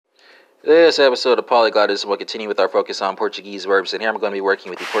This episode of Polyglotism will continue with our focus on Portuguese verbs, and here I'm going to be working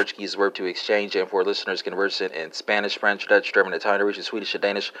with the Portuguese verb to exchange, and for listeners conversant in Spanish, French, Dutch, German, Italian, Norwegian, Swedish, and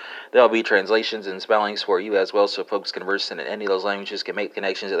Danish, there will be translations and spellings for you as well, so folks conversant in any of those languages can make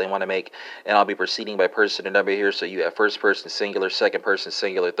connections that they want to make, and I'll be proceeding by person and number here, so you have first person singular, second person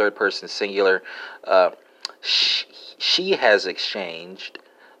singular, third person singular. She has exchanged,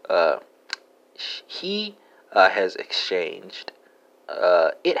 he has exchanged,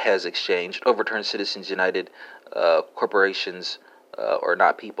 it has exchanged, overturned Citizens United, corporations, or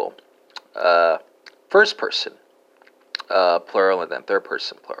not people. First person, plural, and then third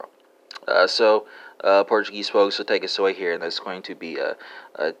person, plural. Portuguese folks will take us away here, and that's going to be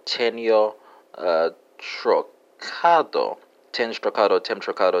tenho trocado, ten trocado, tem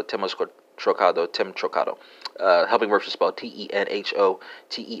trocado, temos trocado, tem trocado. Helping verbs are spelled Tenho,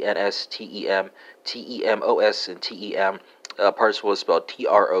 Tens, Tem, Temos, and Tem. Participle is spelled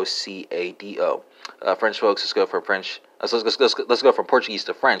Trocado. French folks, let's go from French. Let's go from Portuguese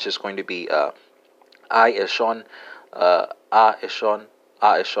to French. It's going to be I eshon, a eshon,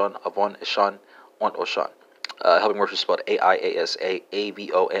 avon eshon, on oshan. Helping verbs is spelled Aiasa,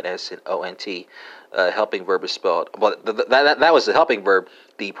 Avons, and Ont. Helping verb is spelled. Well, that was the helping verb.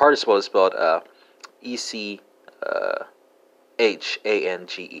 The participle is spelled Echange,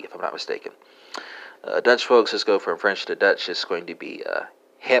 if I'm not mistaken. Dutch folks, let's go from French to Dutch. It's going to be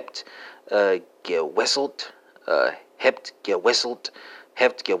hebt gewisseld, hebt gewisseld,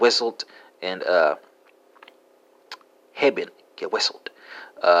 and hebben gewisseld.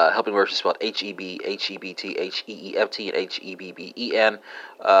 Helping verbs is spelled Heb, Hebt, Heeft, and Hebben.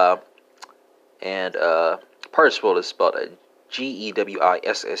 And participle is spelled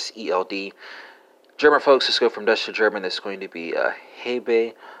Gewisseld. German folks, let's go from Dutch to German. It's going to be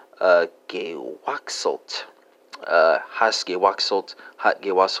habe gewachselt, has gewachselt, hat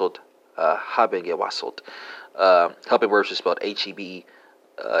gewachselt, haben gewachselt. Helping verbs is spelled Hebe,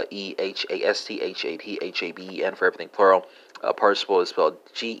 Ehast, Haben, for everything plural. Participle is spelled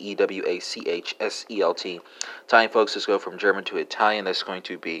Gewachselt. Italian folks, let's go from German to Italian. That's going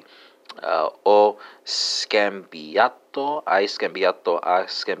to be o scambiato, I scambiato, a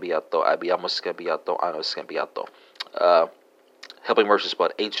scambiato, abbiamo scambiato, hanno scambiato. Helping verbs is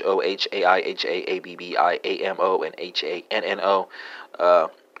spelled Hohaihabbiamo and Hanno.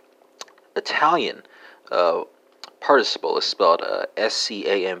 Italian participle is spelled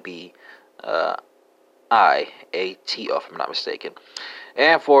Scambiato, if I'm not mistaken.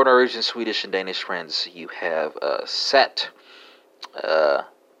 And for Norwegian, Swedish, and Danish friends, you have set,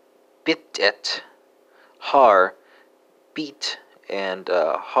 bittet, har, beat, and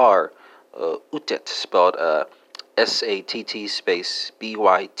har utet, spelled SATT space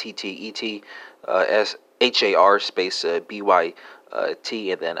BYTTET, HAR space BYT,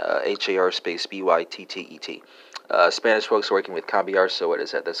 and then HAR space BYTTET. Spanish folks are working with cambiar, so what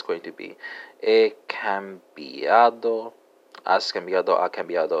is that? That's going to be he cambiado, has cambiado, ha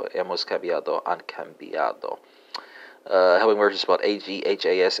cambiado, hemos cambiado, han cambiado. Helping verbs is spelled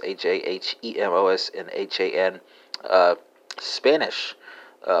AGHAS, HAHEMOS, and HAN. Spanish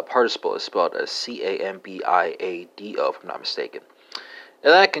participle is spelled CAMBIADO, if I'm not mistaken.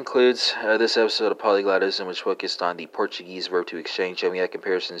 And that concludes this episode of Polyglotism, which focused on the Portuguese verb to exchange, and we had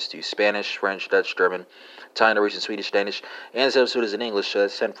comparisons to Spanish, French, Dutch, German, Italian, Norwegian, Swedish, Danish, and this episode is in English, so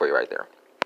that's 10 for you right there.